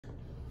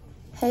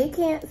Hey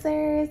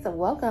Cancers,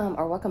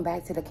 welcome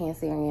back to the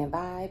Cancerian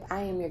Vibe.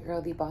 I am your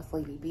girl, the Boss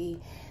Lady B.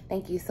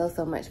 Thank you so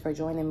much for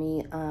joining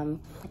me.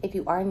 If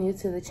you are new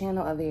to the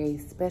channel, a very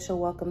special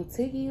welcome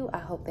to you. I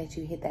hope that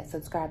you hit that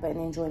subscribe button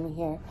and join me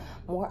here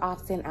more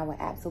often. I would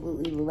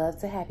absolutely love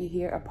to have you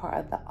here, a part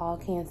of the all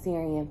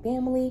Cancerian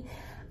family.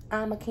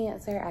 I'm a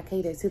Cancer. I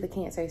cater to the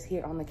Cancers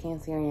here on the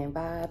Cancerian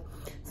Vibe.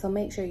 So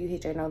make sure you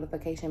hit your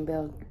notification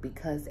bell,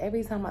 because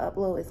every time I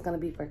upload, it's going to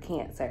be for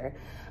Cancer.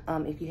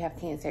 If you have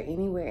Cancer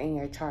anywhere in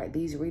your chart,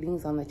 these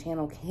readings on the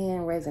channel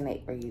can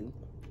resonate for you.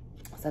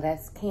 So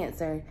that's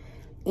Cancer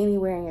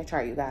anywhere in your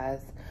chart, you guys.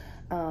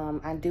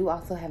 I do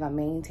also have a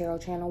main tarot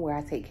channel where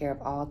I take care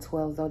of all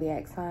 12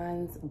 zodiac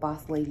signs,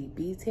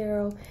 BossLadyB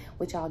Tarot,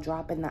 which I'll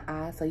drop in the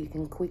eye so you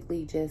can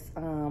quickly just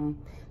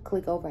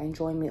click over and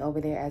join me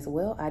over there as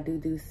well. I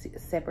do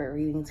separate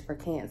readings for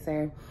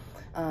Cancer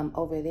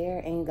over there.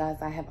 And you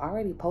guys, I have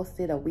already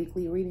posted a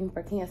weekly reading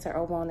for Cancer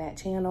over on that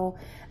channel.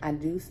 I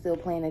do still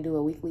plan to do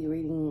a weekly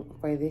reading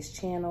for this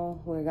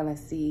channel. We're gonna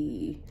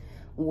see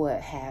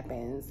what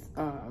happens.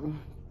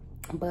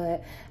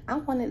 But I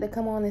wanted to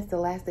come on. It's the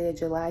last day of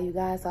July, you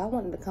guys. So I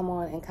wanted to come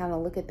on and kind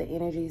of look at the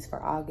energies for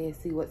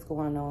August, see what's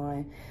going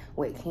on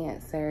with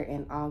Cancer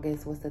in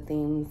August. What's the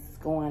themes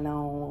going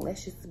on?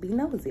 Let's just be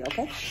nosy,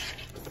 okay?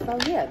 So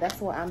yeah,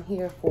 that's what I'm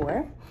here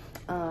for.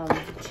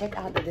 Check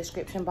out the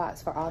description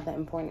box for all the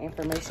important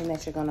information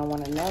that you're going to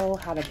want to know,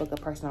 how to book a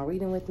personal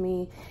reading with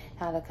me,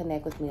 how to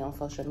connect with me on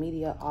social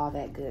media, all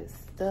that good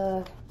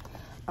stuff.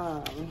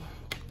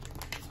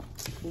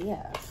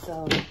 Yeah,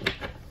 so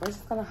we're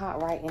just gonna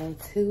hop right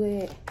into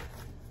it.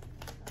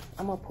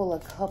 I'm gonna pull a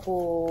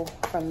couple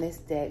from this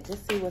deck,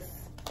 just see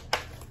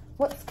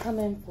what's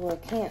coming for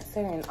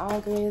Cancer in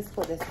August.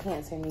 What does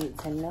Cancer need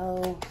to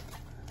know?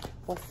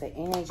 What's the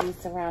energy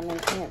surrounding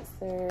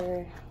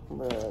Cancer?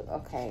 Look,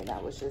 okay,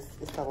 that was just,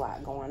 it's a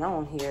lot going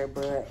on here,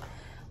 but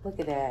look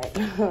at that.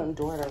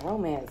 Daughter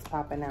romance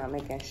popping out,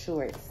 making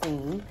sure it's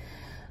seen.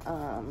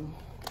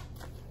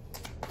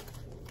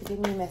 Give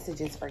me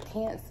messages for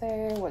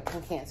Cancer. What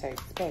can Cancer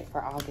expect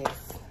for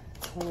August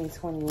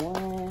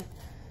 2021?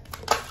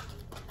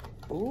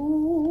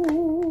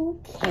 Ooh,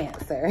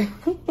 Cancer.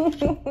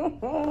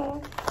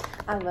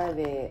 I love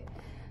it.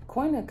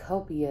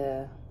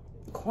 Cornucopia,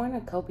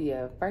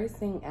 first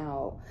thing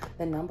out,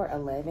 the number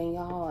 11,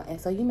 y'all.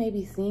 And so you may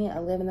be seeing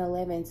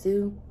 1111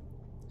 too.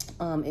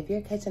 If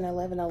you're catching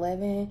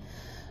 1111,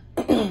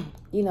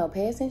 you know,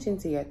 pay attention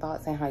to your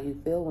thoughts and how you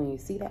feel when you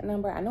see that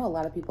number. I know a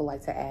lot of people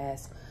like to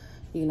ask,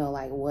 you know,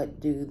 like, what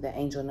do the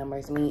angel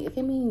numbers mean? It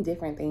can mean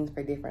different things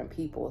for different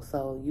people.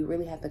 So you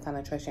really have to kind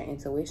of trust your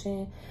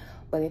intuition.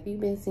 But if you've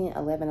been seeing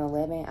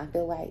 1111, I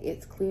feel like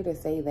it's clear to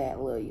say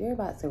that, look, you're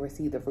about to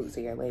receive the fruits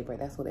of your labor.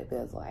 That's what it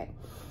feels like.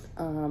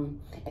 And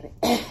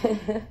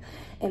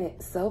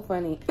it's so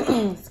funny.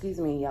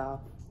 Excuse me,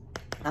 y'all.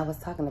 I was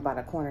talking about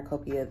a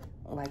cornucopia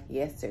like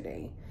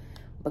yesterday,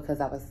 because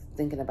I was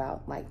thinking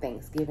about like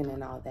Thanksgiving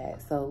and all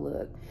that. So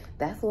look,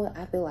 that's what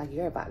I feel like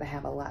you're about to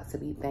have a lot to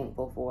be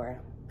thankful for.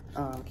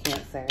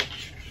 Cancer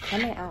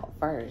coming out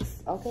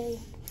first, okay?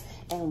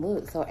 And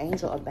look, so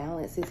Angel of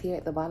Balance is here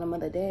at the bottom of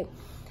the deck.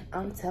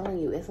 I'm telling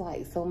you, it's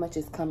like so much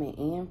is coming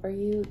in for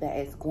you that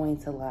it's going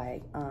to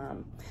like,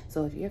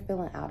 so if you're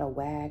feeling out of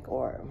whack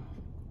or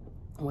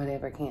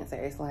whatever, Cancer,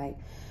 it's like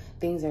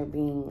things are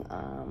being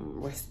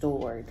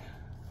restored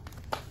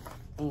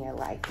in your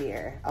life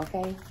here,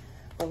 okay?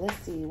 But let's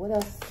see what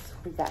else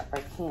we got for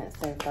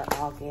Cancer for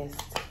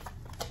August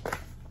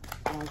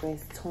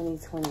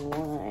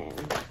 2021.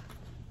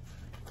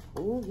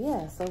 Ooh,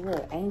 yeah. So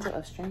look, Angel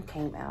of Strength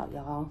came out,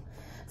 y'all.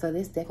 So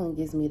this definitely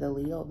gives me the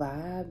Leo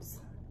vibes.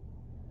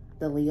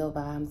 The Leo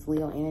vibes,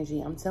 Leo energy.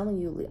 I'm telling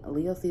you,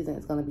 Leo season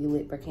is going to be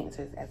lit for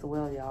Cancers as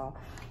well, y'all.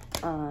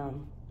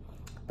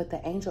 But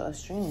the Angel of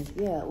Strength,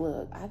 yeah,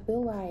 look, I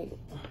feel like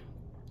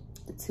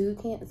to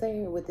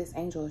Cancer with this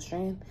Angel of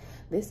Strength,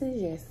 this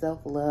is your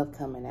self-love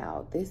coming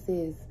out. This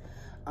is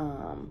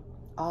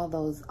all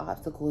those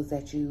obstacles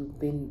that you've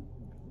been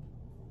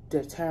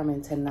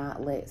determined to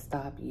not let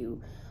stop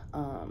you.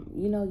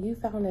 You know, you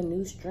found a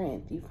new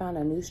strength, you found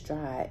a new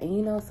stride. And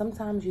you know,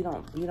 sometimes you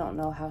don't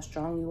know how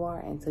strong you are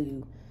until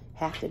you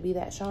have to be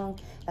that strong.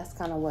 That's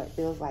kind of what it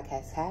feels like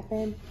has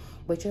happened,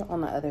 but you're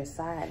on the other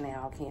side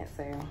now,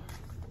 Cancer.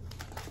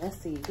 Let's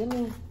see,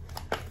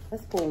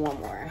 let's pull one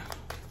more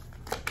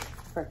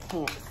for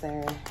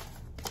Cancer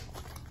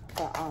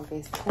for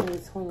August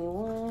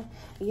 2021.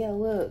 Yeah,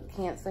 look,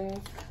 Cancer.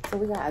 So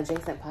we got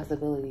adjacent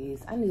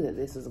possibilities. I knew that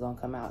this was gonna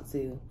come out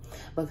too,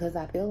 because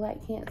I feel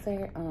like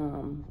Cancer,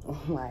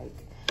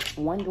 like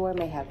one door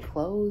may have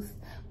closed,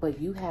 but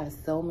you have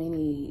so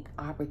many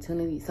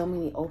opportunities, so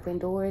many open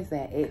doors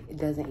that it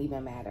doesn't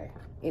even matter.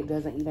 It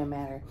doesn't even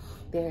matter.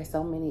 There are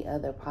so many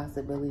other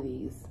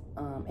possibilities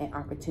and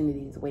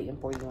opportunities waiting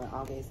for you in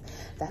August.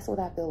 That's what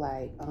I feel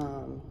like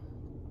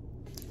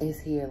is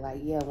here. Like,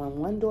 yeah, when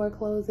one door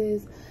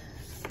closes,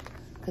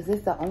 because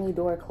it's the only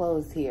door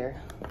closed here.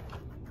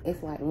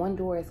 It's like one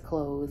door is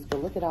closed,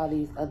 but look at all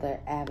these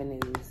other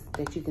avenues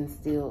that you can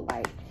still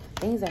like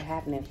things are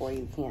happening for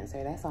you,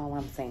 Cancer. That's all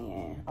I'm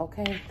saying,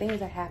 okay?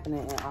 Things are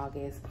happening in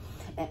August.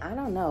 And I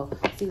don't know.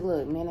 See,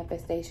 look,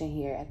 manifestation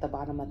here at the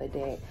bottom of the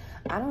deck.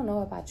 I don't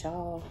know about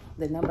y'all.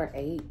 The number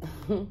 8.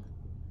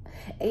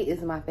 8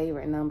 is my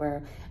favorite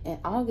number. And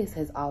August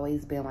has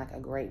always been like a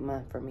great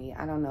month for me.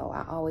 I don't know.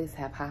 I always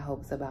have high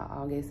hopes about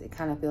August. It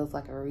kind of feels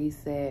like a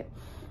reset.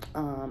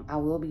 I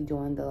will be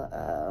doing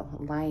the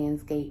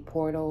Lionsgate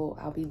portal.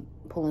 I'll be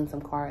pulling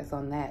some cards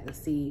on that to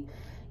see,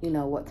 you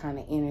know, what kind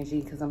of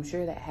energy, because I'm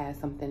sure that has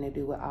something to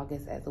do with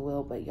August as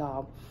well. But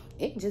y'all,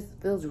 it just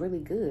feels really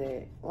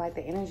good. Like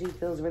the energy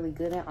feels really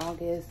good in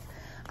August.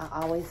 I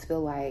always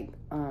feel like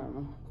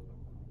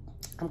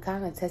I'm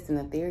kind of testing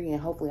a theory, and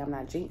hopefully I'm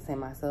not jinxing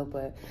myself,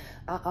 but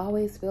I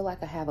always feel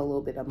like I have a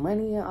little bit of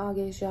money in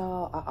August,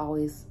 y'all. I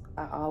always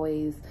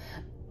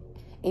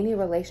any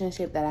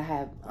relationship that I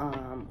have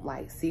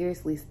like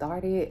seriously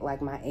started,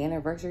 like my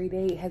anniversary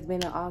date has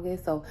been in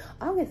August. So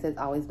August has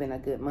always been a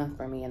good month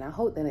for me, and I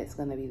hope that it's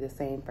going to be the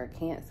same for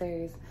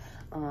Cancers.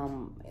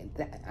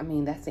 I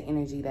mean, that's the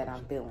energy that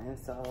I'm feeling.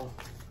 So,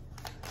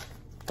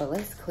 but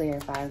let's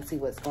clarify and see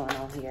what's going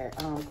on here.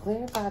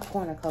 Clarify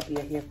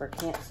cornucopia here for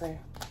Cancer.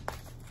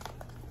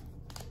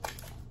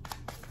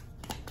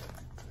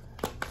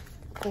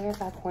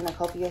 Clarify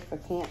cornucopia for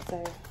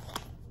Cancer.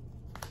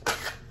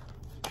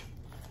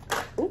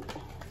 Ooh.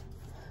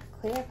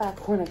 Clarify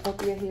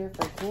cornucopia here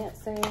for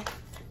Cancer.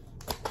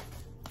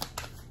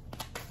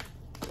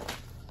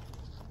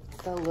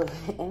 So look,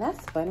 and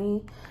that's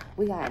funny.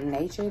 We got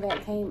nature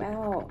that came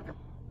out.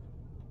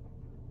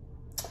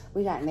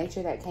 We got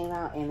nature that came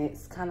out, and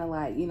it's kind of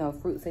like, you know,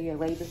 fruits of your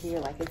labor here.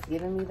 Like, it's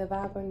giving me the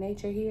vibe of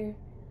nature here,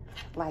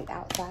 like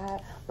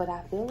outside. But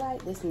I feel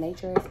like this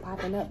nature is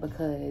popping up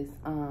because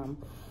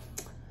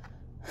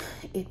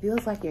it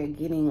feels like you're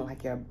getting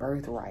like your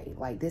birthright.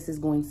 Like, this is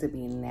going to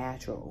be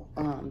natural.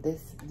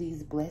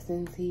 These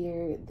blessings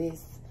here,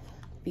 this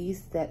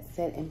feast that's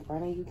set in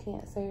front of you,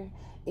 Cancer,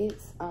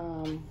 it's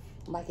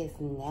like it's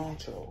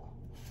natural.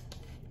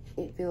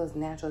 It feels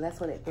natural.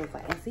 That's what it feels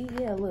like. And see,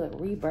 yeah, look,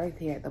 rebirth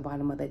here at the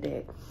bottom of the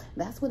deck.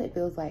 That's what it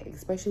feels like,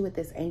 especially with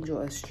this angel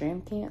of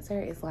strength, Cancer.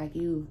 It's like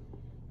you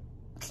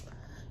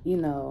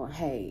know,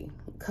 hey,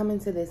 come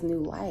into this new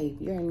life.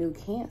 You're a new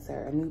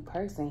Cancer, a new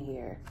person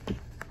here.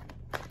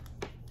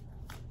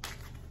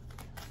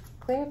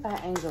 Clarify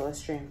angel of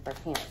strength for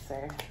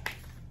Cancer.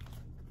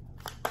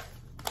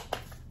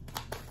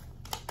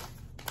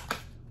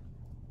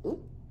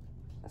 Oop,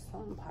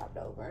 something popped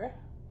over.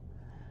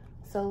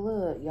 So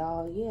look,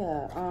 y'all,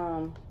 yeah,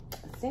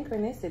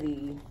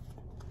 synchronicity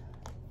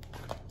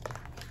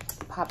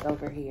popped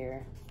over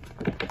here.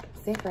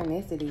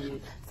 Synchronicity.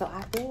 So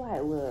I feel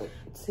like, look,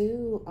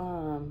 too,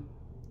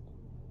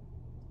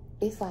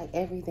 it's like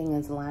everything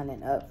is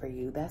lining up for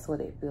you. That's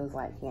what it feels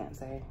like,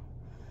 Cancer.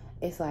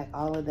 It's like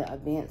all of the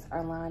events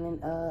are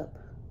lining up.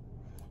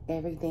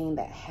 Everything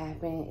that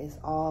happened is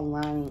all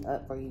lining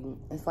up for you.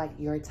 It's like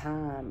your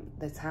time.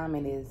 The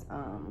timing is,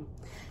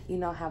 you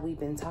know how we've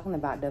been talking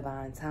about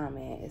divine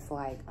timing. It's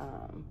like,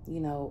 you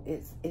know,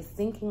 it's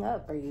syncing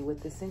up for you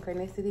with the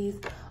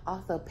synchronicities.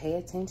 Also, pay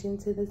attention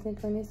to the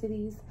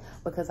synchronicities,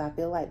 because I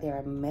feel like there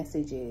are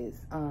messages,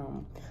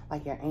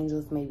 like your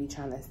angels may be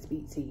trying to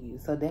speak to you.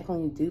 So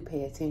definitely do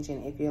pay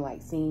attention if you're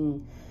like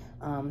seeing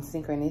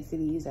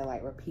synchronicities or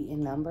like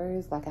repeating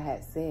numbers. Like I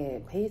had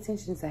said, pay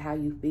attention to how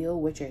you feel,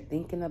 what you're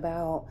thinking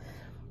about,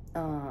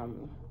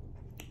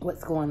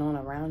 what's going on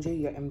around you,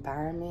 your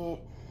environment.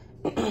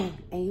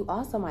 And you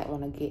also might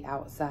want to get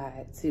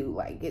outside to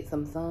like get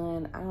some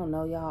sun. I don't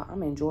know, y'all,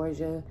 I'm in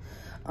Georgia,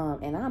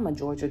 and I'm a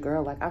Georgia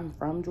girl. Like, I'm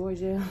from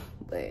Georgia,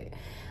 but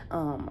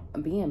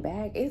being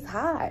back, it's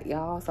hot,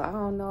 y'all. So I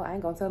don't know, I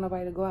ain't gonna tell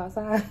nobody to go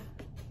outside.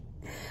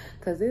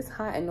 Because it's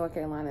hot in North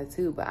Carolina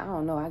too, but I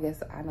don't know. I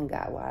guess I done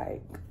got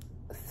like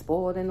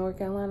spoiled in North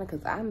Carolina,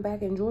 because I'm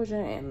back in Georgia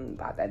and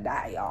about to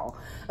die, y'all.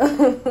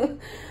 But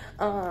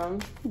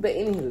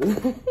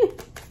anywho,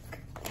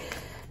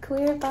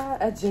 clarify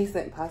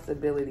adjacent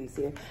possibilities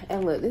here.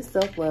 And look, this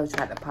self-love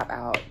tried to pop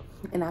out,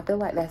 and I feel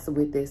like that's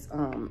with this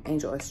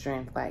angel of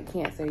strength. Like,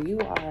 Cancer, you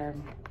are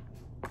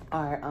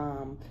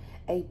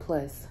A+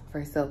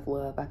 for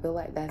self-love. I feel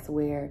like that's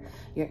where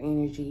your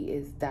energy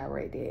is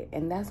directed,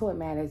 and that's what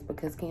matters,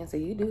 because Cancer,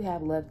 you do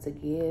have love to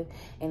give,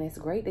 and it's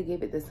great to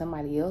give it to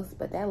somebody else,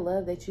 but that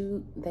love that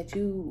you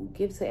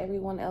give to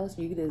everyone else,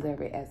 you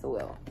deserve it as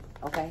well.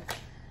 Okay,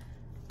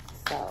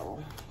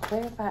 so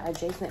clarify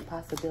adjacent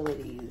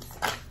possibilities.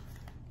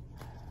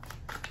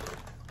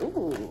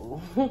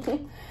 Ooh.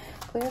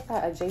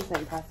 Clarify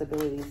adjacent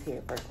possibilities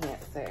here for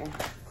Cancer.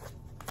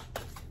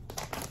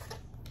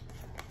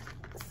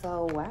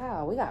 So,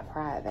 wow, we got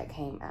pride that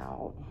came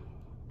out.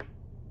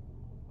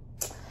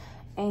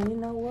 And you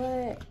know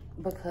what?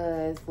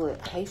 Because,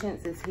 look,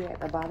 patience is here at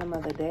the bottom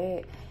of the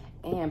deck,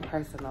 and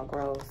personal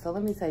growth. So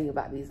let me tell you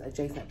about these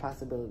adjacent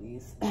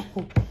possibilities.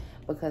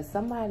 Because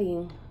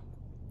somebody,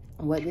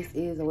 what this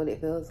is or what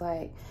it feels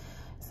like,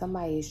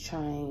 somebody is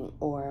trying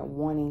or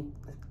wanting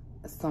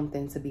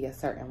something to be a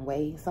certain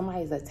way.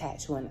 Somebody's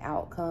attached to an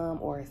outcome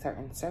or a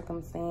certain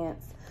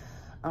circumstance.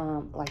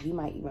 Like you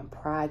might even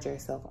pride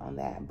yourself on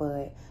that,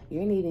 but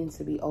you're needing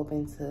to be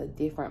open to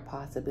different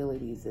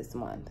possibilities this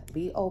month.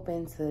 Be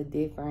open to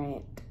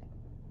different,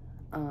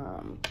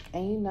 and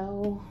you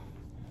know,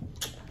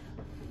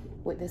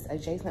 with this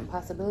adjacent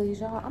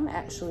possibilities, y'all, I'm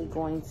actually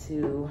going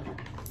to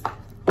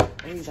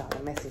read y'all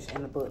a message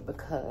in the book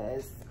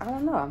because I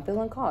don't know, I'm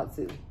feeling called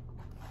to.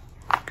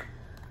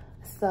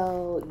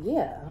 So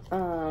yeah,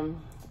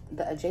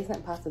 the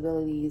adjacent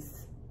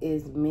possibilities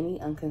is many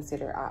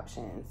unconsidered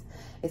options.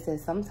 It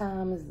says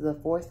sometimes the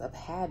force of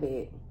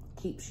habit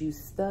keeps you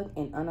stuck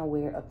and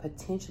unaware of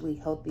potentially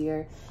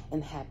healthier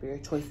and happier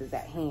choices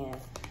at hand.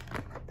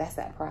 That's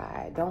that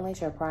pride. Don't let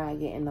your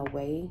pride get in the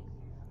way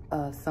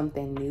of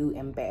something new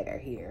and better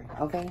here,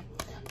 okay?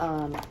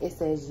 It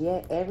says,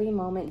 yet every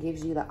moment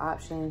gives you the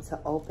option to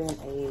open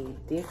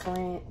a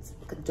different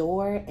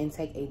door and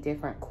take a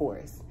different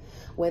course,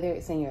 whether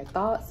it's in your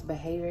thoughts,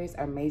 behaviors,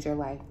 or major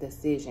life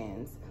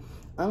decisions.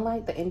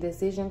 Unlike the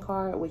indecision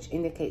card, which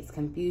indicates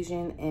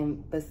confusion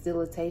and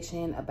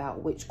facilitation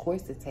about which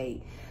course to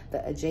take,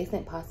 the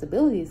adjacent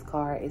possibilities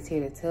card is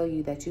here to tell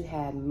you that you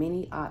have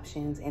many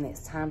options and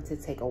it's time to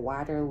take a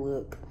wider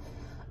look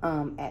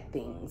at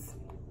things.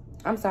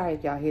 I'm sorry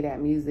if y'all hear that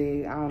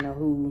music. I don't know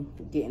who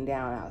getting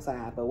down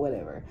outside, but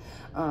whatever.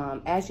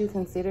 As you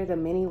consider the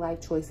many life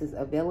choices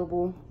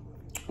available,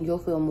 you'll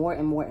feel more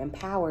and more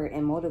empowered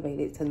and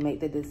motivated to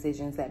make the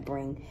decisions that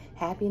bring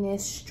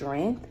happiness,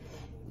 strength,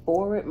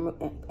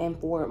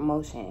 forward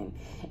motion.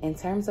 In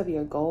terms of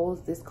your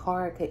goals, this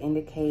card could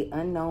indicate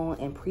unknown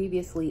and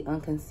previously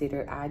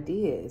unconsidered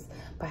ideas.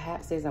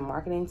 Perhaps there's a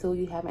marketing tool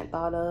you haven't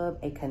thought of,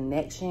 a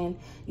connection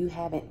you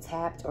haven't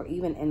tapped, or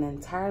even an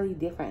entirely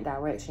different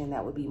direction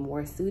that would be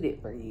more suited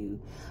for you.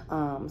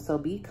 So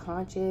be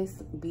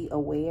conscious, be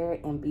aware,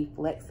 and be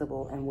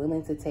flexible and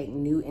willing to take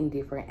new and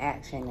different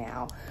action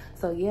now.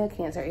 So yeah,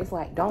 Cancer, it's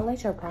like, don't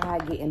let your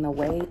pride get in the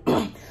way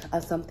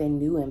of something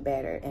new and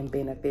better and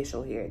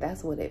beneficial here.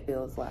 That's what it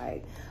feels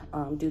like.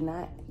 Do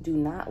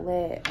not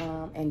let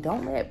and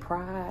don't let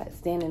pride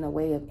stand in the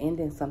way of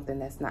ending something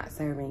that's not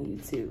serving you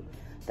too.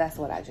 That's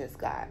what I just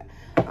got.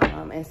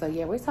 And so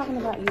yeah, we're talking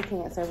about you,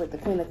 Cancer, with the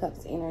Queen of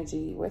Cups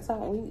energy. We're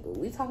talking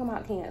we talking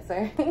about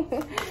Cancer.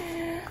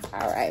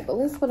 All right, but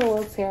let's put a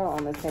little tarot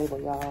on the table,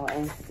 y'all,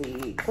 and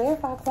see.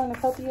 Clarify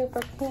cornucopia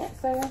for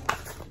Cancer.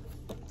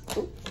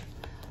 Ooh.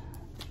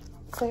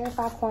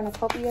 Clarify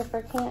cornucopia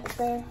for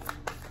Cancer.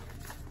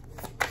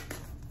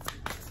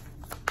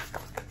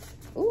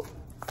 Ooh.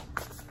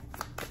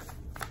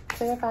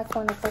 Clarify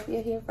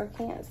cornucopia here for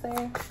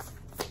Cancer.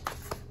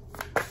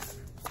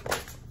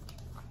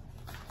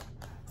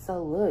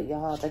 So look,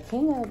 y'all, the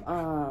King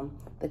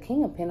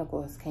of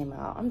Pentacles came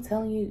out. I'm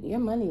telling you, your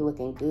money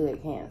looking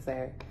good,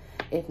 Cancer,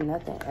 if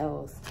nothing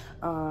else.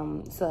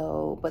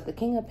 But the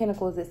King of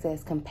Pentacles, it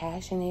says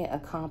compassionate,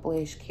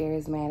 accomplished,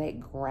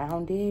 charismatic,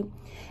 grounded,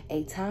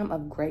 a time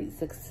of great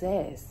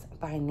success,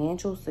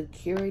 financial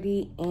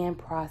security, and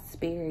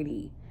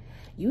prosperity.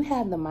 You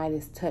have the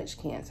Midas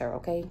touch, Cancer,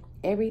 okay?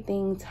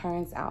 Everything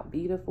turns out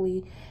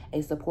beautifully.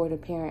 A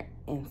supportive parent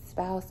and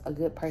spouse, a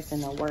good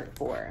person to work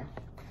for.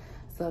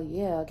 So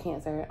yeah,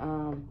 Cancer,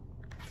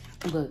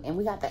 look, and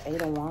we got the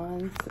 8 of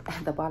Wands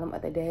at the bottom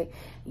of the deck.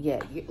 Yeah,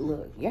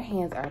 look, your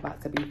hands are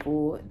about to be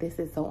full. This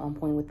is so on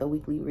point with the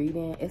weekly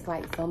reading. It's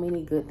like so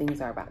many good things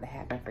are about to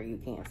happen for you,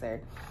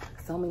 Cancer.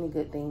 So many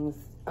good things.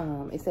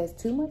 It says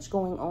too much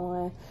going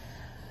on.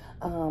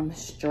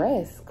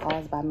 Stress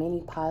caused by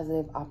many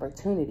positive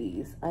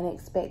opportunities,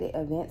 unexpected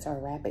events or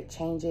rapid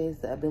changes,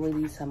 the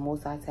ability to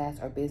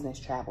multitask or business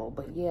travel.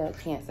 But yeah,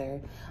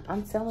 Cancer,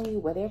 I'm telling you,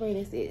 whatever it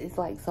is, it's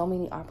like so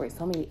many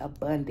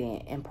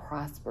abundant and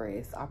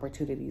prosperous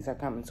opportunities are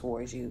coming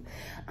towards you.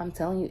 I'm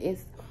telling you,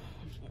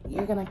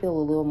 you're gonna feel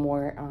a little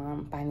more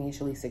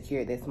financially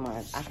secure this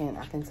month. I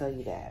can tell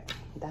you that.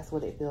 That's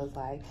what it feels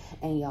like.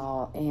 And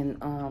y'all, and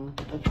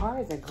the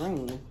cards are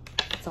green,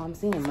 so I'm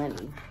seeing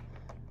money.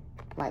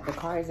 Like the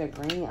cards are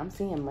green, I'm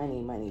seeing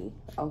money.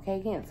 Okay,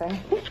 Cancer?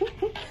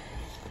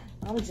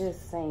 I'm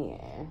just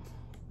saying.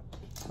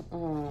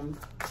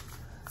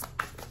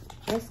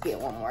 Let's get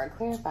one more.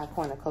 Clarify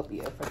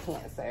cornucopia for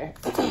Cancer.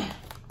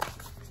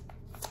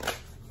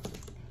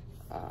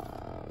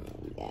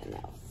 Yeah,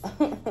 no.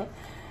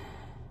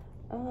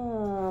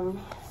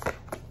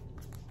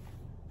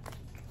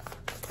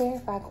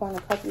 Clarify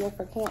cornucopia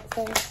for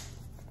Cancer.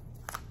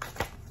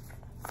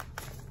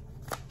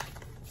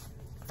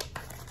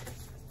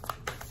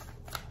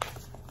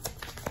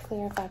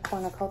 Clarify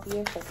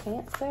cornucopia for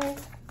Cancer.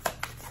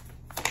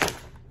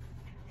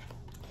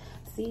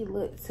 See,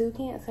 look, 2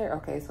 Cancer.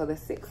 Okay, so the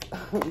 6,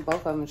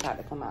 both of them tried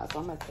to come out, so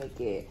I'm gonna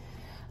take it.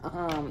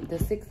 The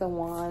 6 of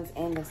Wands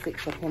and the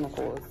 6 of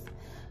Pentacles.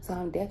 So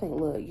I'm definitely,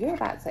 look, you're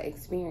about to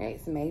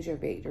experience major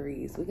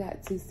victories. We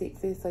got 2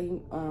 6s, so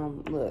you,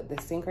 look, the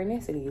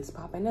synchronicity is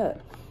popping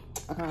up.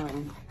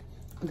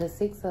 The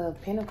 6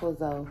 of Pentacles,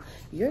 though,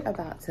 you're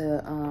about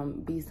to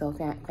be so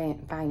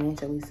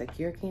financially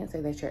secure, Cancer,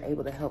 that you're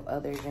able to help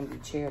others and be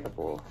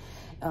charitable.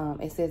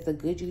 It says the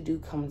good you do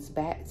comes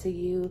back to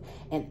you,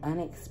 an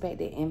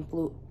unexpected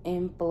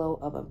inflow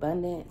of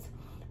abundance.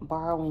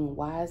 borrowing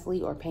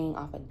wisely or paying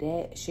off a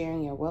debt,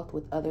 sharing your wealth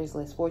with others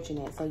less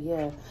fortunate. So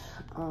yeah,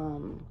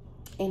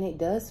 and it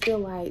does feel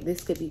like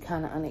this could be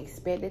kind of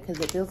unexpected, because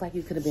it feels like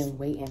you could have been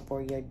waiting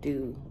for your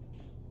due,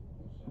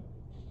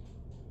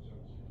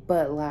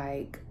 but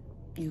like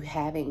you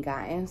haven't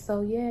gotten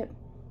so yet.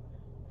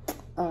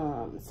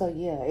 So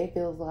yeah, it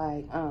feels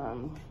like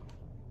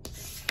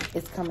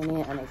it's coming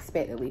in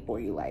unexpectedly for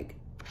you, like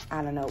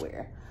out of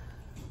nowhere.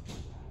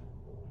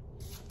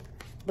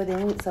 But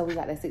then, so we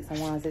got the 6 of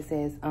Wands. It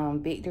says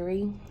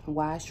victory,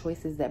 wise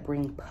choices that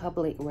bring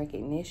public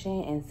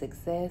recognition and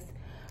success,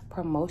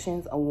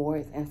 promotions,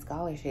 awards, and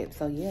scholarships.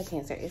 So yeah,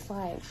 Cancer, it's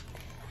like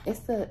it's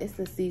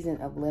the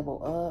season of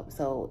level up.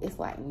 So it's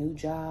like new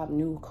job,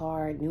 new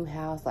car, new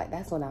house. Like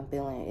that's what I'm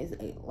feeling. It's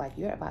like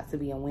you're about to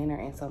be a winner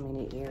in so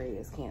many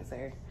areas,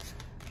 Cancer.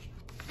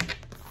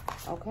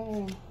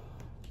 Okay,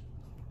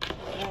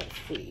 let's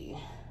see.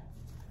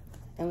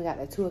 And we got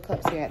the 2 of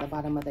Cups here at the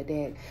bottom of the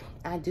deck.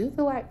 I do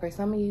feel like for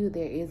some of you,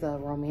 there is a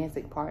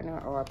romantic partner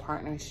or a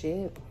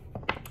partnership,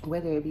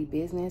 whether it be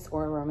business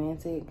or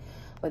romantic,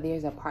 but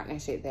there's a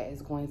partnership that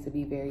is going to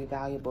be very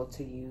valuable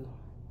to you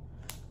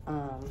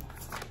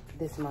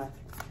this month.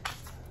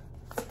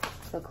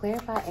 So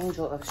clarify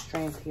angel of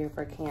strength here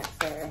for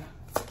Cancer.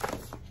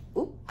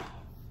 Ooh.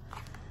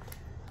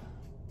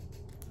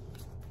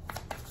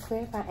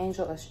 Clarify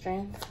angel of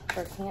strength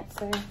for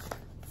Cancer.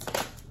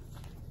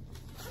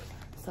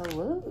 So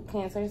look,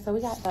 Cancer, so we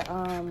got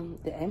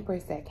the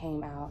Empress that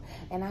came out,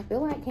 and I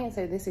feel like,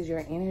 Cancer, this is your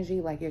energy.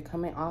 Like you're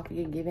coming off,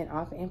 you're giving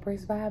off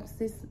Empress vibes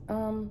this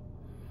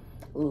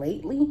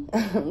lately,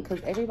 because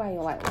everybody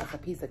like wants a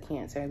piece of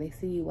Cancer. They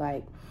see you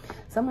like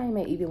somebody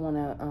may even want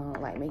to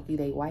like make you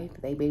their wife,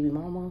 their baby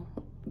mama,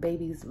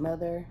 baby's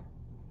mother.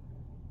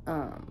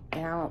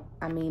 And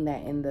I mean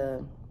that in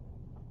the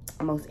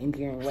most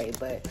endearing way,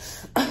 but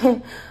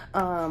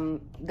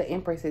the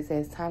Empress, it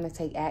says time to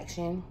take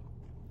action.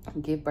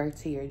 Give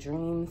birth to your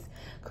dreams.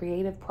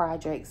 Creative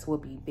projects will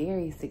be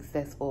very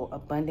successful.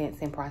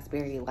 Abundance and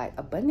prosperity. Like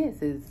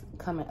abundance is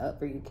coming up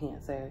for you,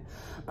 Cancer.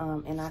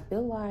 And I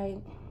feel like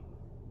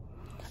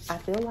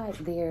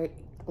they're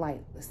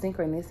like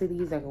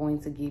synchronicities are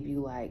going to give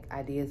you like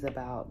ideas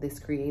about this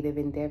creative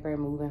endeavor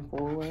moving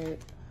forward.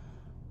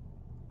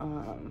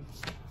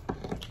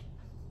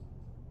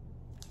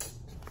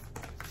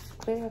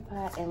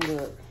 Clarify and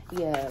look.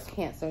 Yeah,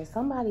 Cancer,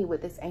 somebody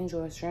with this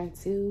angel of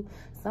strength too,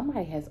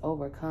 somebody has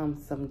overcome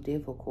something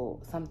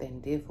difficult.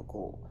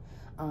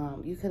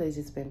 You could have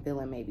just been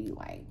feeling maybe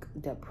like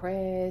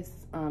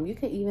depressed. You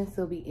could even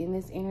still be in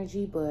this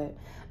energy, but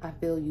I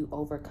feel you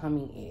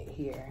overcoming it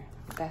here.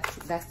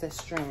 That's the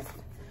strength.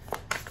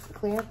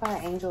 Clarify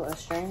angel of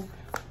strength.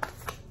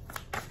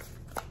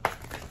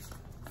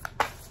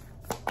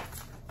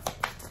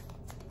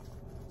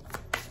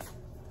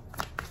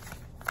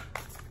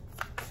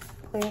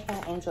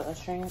 Clarify angel of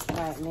strength.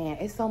 Like, man,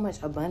 it's so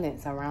much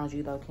abundance around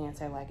you though,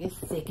 Cancer. Like, it's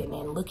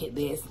sickening. Look at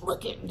this.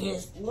 Look at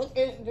this. Look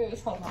at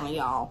this. Hold on,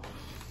 y'all.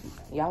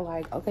 Y'all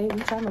like, okay,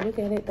 we trying to look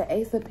at it. The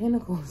Ace of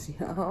Pentacles,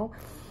 y'all.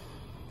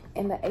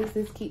 And the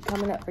aces keep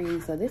coming up for you.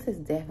 So this is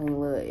definitely,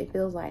 look, it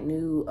feels like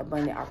new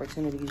abundant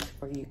opportunities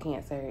for you,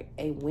 Cancer.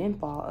 A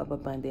windfall of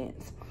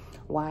abundance.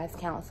 Wise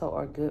counsel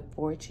or good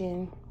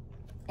fortune.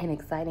 An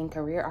exciting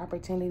career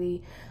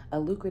opportunity, a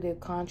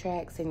lucrative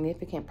contract,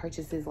 significant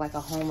purchases like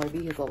a home or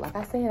vehicle. Like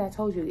I said, I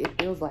told you,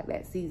 it feels like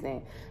that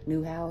season.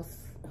 New house,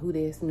 who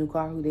this, new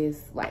car, who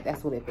this. Like,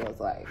 that's what it feels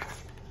like.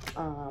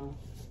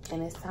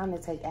 And it's time to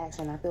take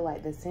action. I feel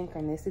like the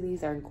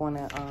synchronicities are going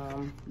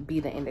to be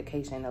the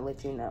indication to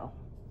let you know.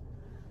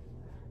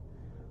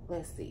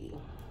 Let's see.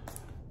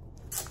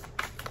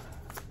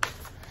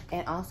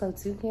 And also,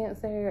 too,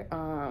 Cancer,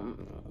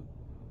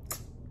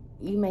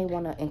 you may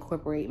want to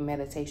incorporate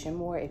meditation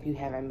more if you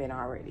haven't been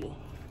already.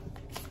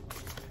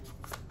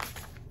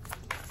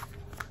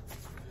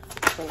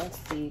 So let's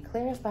see.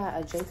 Clarify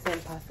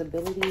adjacent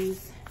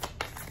possibilities.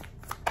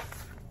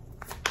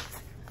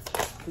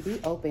 Be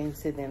open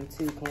to them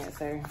too,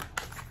 Cancer.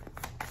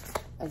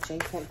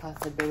 Adjacent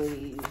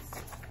possibilities.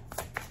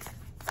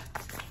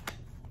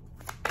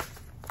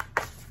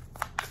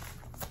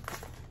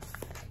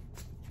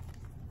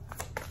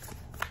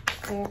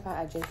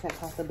 Clarify adjacent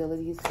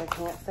possibilities for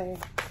Cancer.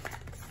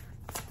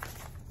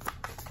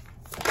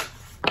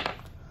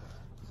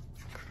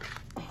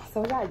 So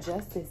we got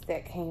Justice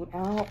that came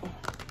out,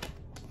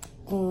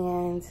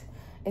 and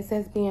it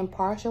says be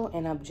impartial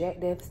and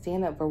objective.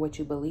 Stand up for what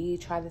you believe.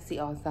 Try to see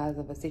all sides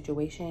of a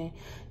situation.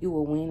 You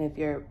will win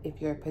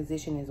if your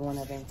position is one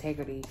of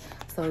integrity.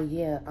 So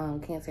yeah,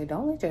 Cancer,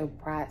 don't let your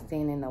pride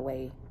stand in the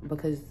way,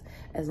 because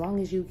as long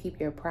as you keep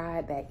your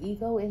pride, that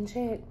ego in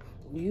check,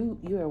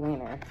 you're a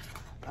winner.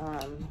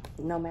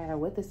 No matter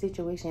what the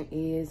situation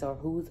is or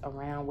who's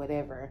around,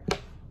 whatever.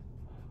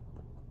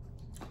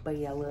 But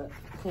yeah, look,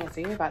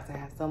 Cancer, you're about to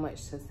have so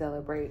much to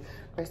celebrate.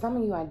 For some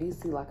of you, I do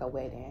see like a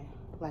wedding,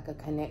 like a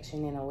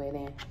connection in a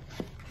wedding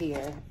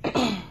here.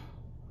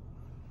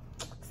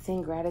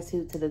 Send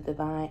gratitude to the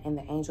divine and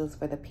the angels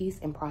for the peace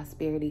and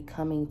prosperity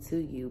coming to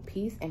you.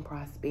 Peace and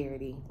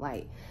prosperity.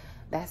 Like,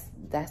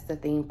 That's the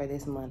theme for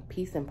this month.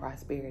 Peace and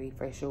prosperity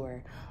for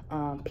sure.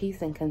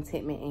 Peace and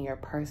contentment in your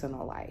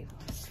personal life.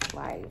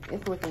 Like,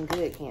 it's looking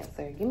good,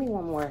 Cancer. Give me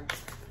one more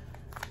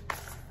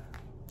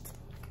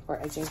for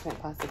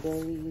adjacent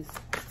possibilities.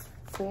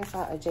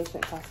 Clarify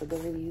adjacent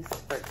possibilities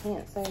for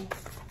Cancer.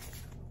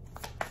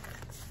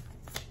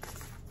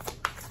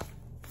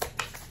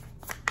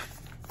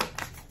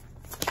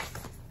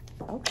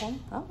 Okay,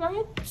 all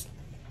right.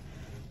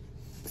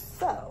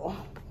 So,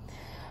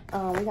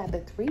 we got the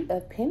Three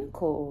of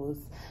Pentacles.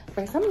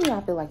 For some of you,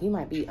 I feel like you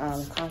might be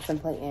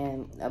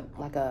contemplating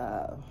like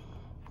a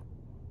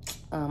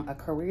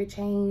career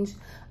change,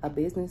 a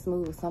business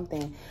move, or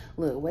something.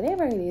 Look,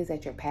 whatever it is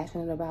that you're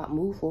passionate about,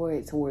 move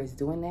forward towards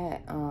doing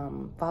that,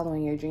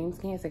 following your dreams,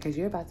 Cancer, because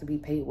you're about to be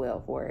paid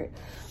well for it.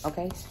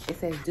 Okay, it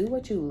says do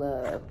what you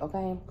love.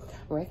 Okay,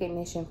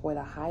 recognition for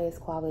the highest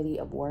quality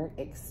of work,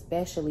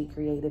 especially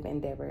creative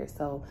endeavors.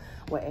 So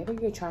whatever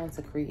you're trying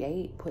to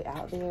create, put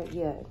out there,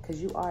 yeah, because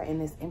you are in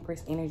this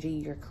Empress energy.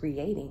 You're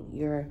creating,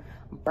 you're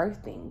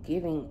birthing,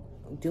 giving,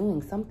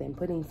 doing something,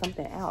 putting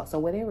something out. So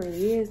whatever it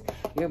is,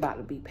 you're about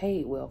to be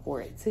paid well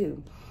for it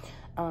too.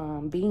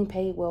 Being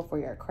paid well for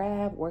your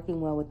craft,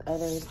 working well with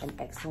others, an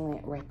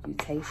excellent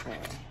reputation.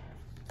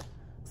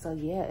 So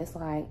yeah, it's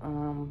like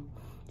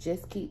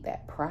just keep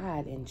that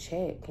pride in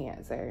check,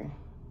 Cancer,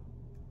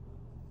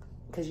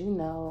 because you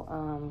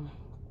know,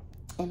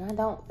 and I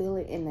don't feel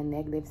it in the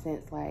negative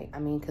sense, like, I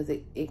mean, because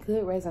it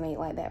could resonate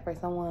like that for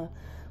someone,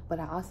 but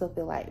I also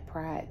feel like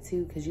pride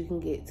too, because you can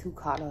get too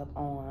caught up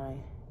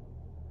on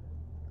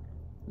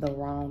the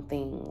wrong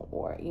thing,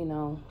 or, you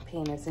know,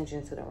 paying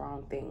attention to the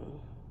wrong thing.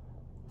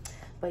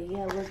 But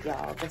yeah, look,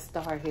 y'all, the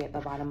star here at the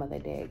bottom of the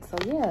deck. So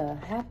yeah,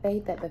 have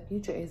faith that the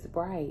future is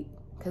bright,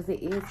 because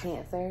it is,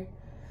 Cancer.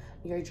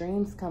 Your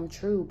dreams come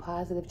true,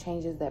 positive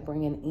changes that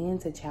bring an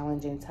end to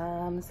challenging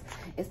times.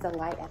 It's the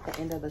light at the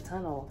end of the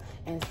tunnel.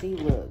 And see,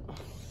 look,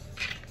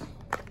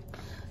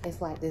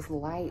 it's like this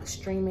light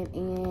streaming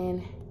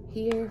in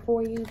here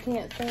for you,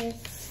 Cancer,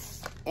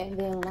 and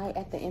then light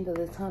at the end of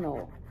the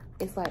tunnel.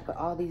 It's like, but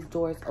all these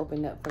doors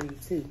open up for you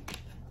too,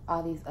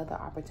 all these other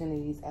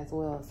opportunities as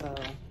well. So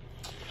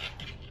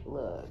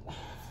look,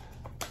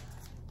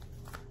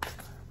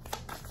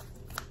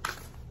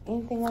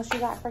 anything else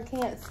you got for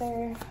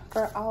Cancer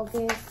for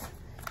August?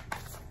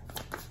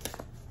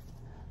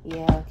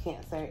 Yeah,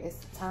 Cancer,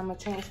 it's a time of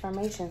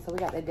transformation. So we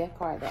got the Death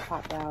card that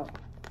popped out.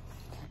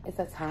 It's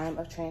a time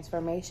of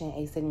transformation,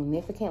 a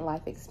significant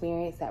life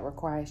experience that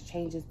requires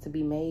changes to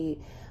be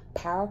made,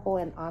 powerful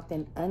and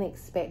often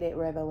unexpected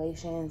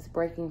revelations,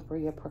 breaking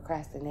free of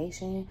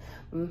procrastination,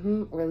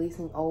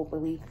 releasing old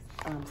belief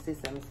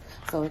systems.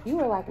 So if you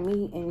were like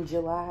me in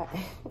July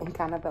and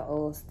kind of a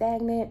little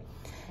stagnant,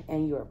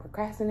 and you were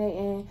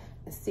procrastinating,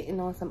 sitting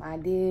on some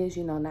ideas,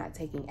 you know, not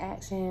taking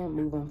action,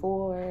 moving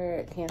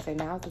forward, Cancer,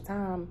 now's the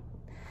time.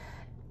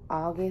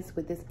 August,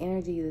 with this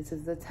energy, this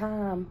is the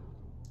time.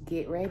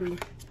 Get ready,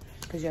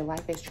 because your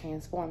life is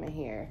transforming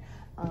here.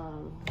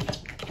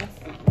 Let's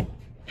see.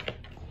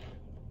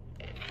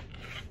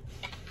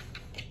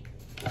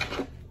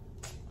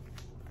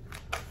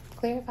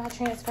 Clarify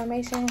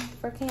transformation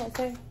for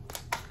Cancer.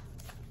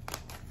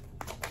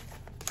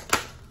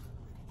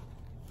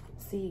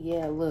 See,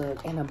 yeah,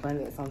 look, and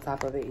abundance on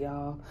top of it,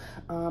 y'all.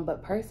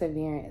 But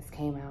perseverance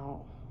came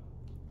out.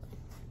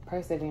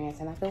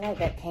 Perseverance, and I feel like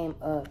that came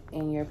up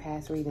in your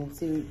past reading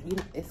too.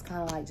 It's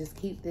kind of like, just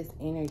keep this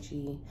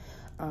energy,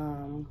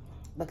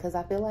 because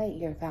I feel like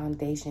your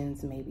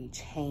foundations may be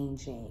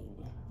changing.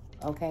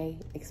 Okay,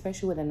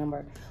 especially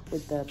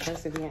with the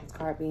perseverance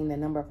card being the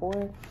number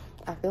 4.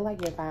 I feel like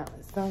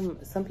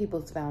some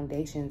people's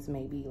foundations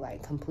may be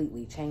like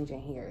completely changing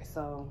here.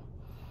 So,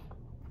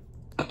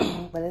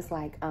 but it's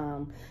like,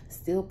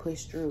 still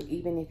push through.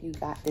 Even if you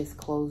got this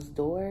closed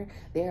door,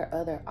 there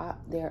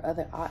are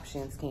other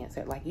options,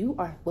 Cancer. Like, you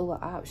are full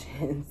of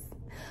options,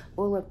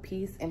 full of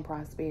peace and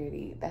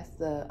prosperity. That's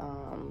the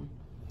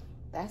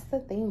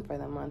theme for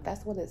the month.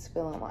 That's what it's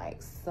feeling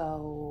like.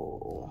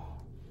 So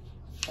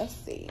let's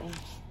see.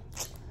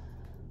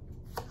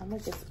 I'm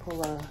gonna just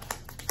pull a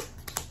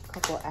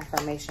couple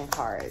affirmation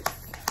cards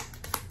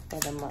for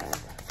the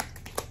month.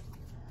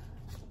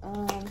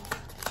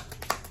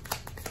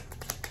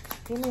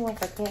 Give me one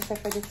for Cancer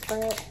for this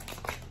spread.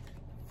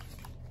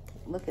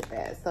 Look at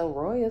that. So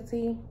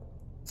royalty.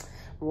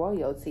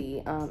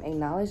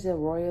 Acknowledge the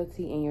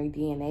royalty in your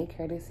DNA,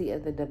 courtesy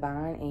of the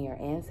divine and your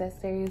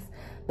ancestors.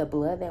 The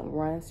blood that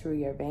runs through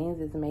your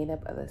veins is made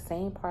up of the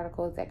same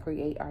particles that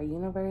create our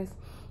universe.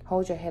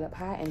 Hold your head up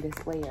high and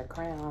display your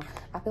crown.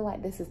 I feel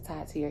like this is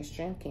tied to your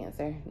strength,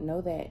 Cancer.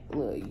 Know that,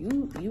 look,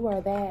 you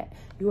are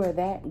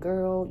that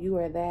girl, you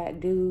are that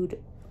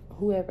dude,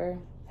 whoever,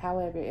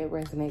 however it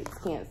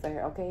resonates,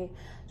 Cancer, okay?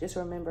 Just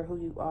remember who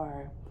you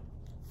are.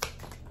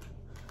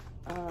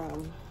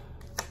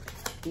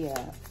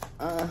 Yeah.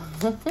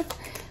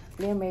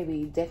 There may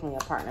be definitely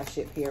a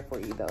partnership here for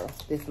you, though,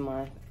 this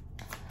month.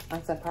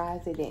 I'm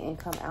surprised it didn't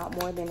come out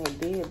more than it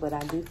did, but I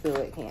do feel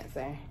it,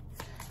 Cancer.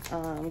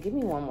 Give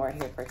me one more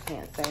here for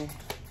Cancer.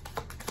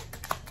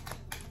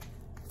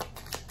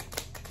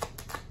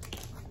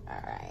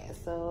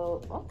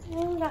 So,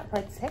 okay, we got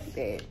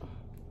protected.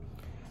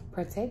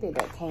 Protected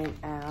that came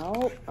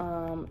out.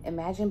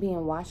 Imagine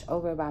being washed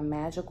over by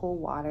magical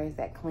waters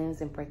that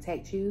cleanse and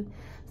protect you.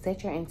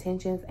 Set your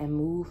intentions and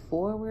move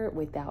forward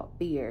without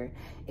fear.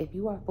 If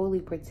you are fully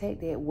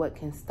protected, what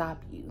can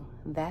stop you?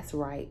 That's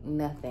right,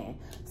 nothing.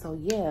 So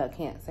yeah,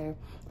 Cancer,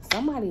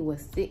 somebody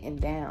was sitting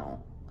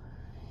down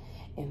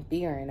and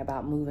fearing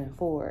about moving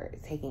forward,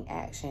 taking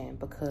action,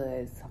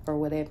 because for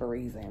whatever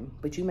reason,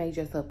 but you made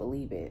yourself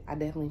believe it. I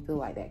definitely feel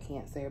like that,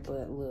 Cancer.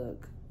 But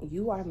look,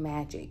 you are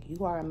magic.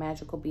 You are a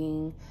magical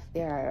being.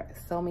 There are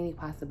so many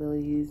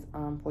possibilities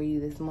for you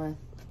this month.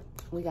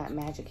 We got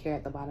magic here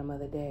at the bottom of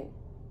the deck.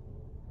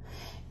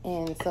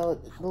 And so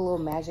the little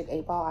magic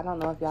 8 ball, I don't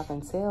know if y'all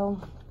can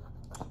tell,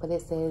 but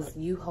it says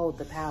you hold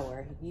the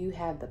power. You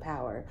have the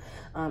power.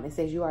 It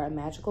says you are a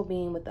magical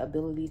being with the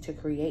ability to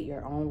create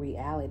your own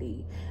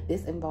reality.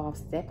 This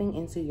involves stepping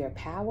into your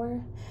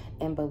power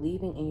and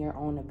believing in your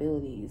own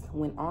abilities.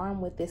 When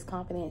armed with this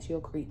confidence, you'll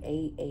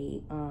create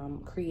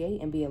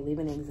and be a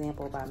living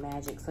example by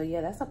magic. So yeah,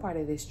 that's a part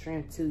of this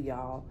strength too,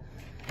 y'all.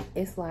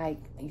 It's like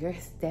you're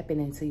stepping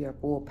into your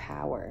full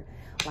power,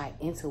 like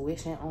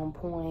intuition on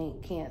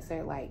point,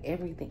 Cancer, like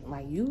everything.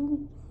 Like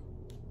you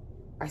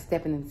are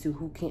stepping into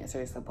who Cancer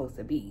is supposed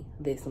to be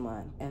this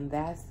month. And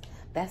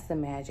that's the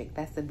magic.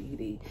 That's the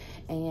beauty.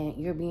 And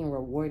you're being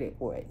rewarded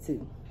for it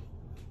too.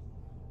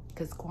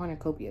 Because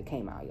Cornucopia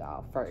came out,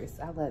 y'all, first.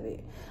 I love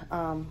it.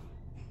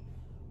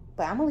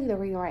 But I'm going to leave the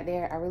reading right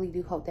there. I really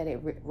do hope that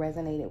it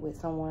resonated with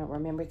someone.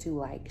 Remember to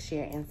like,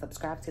 share, and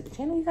subscribe to the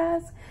channel, you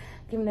guys.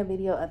 Giving the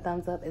video a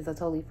thumbs up is a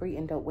totally free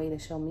and dope way to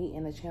show me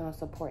and the channel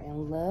support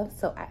and love.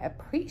 So I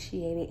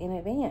appreciate it in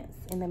advance.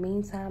 In the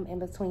meantime, in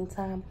between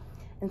time,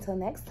 until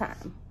next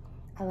time,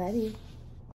 I love you.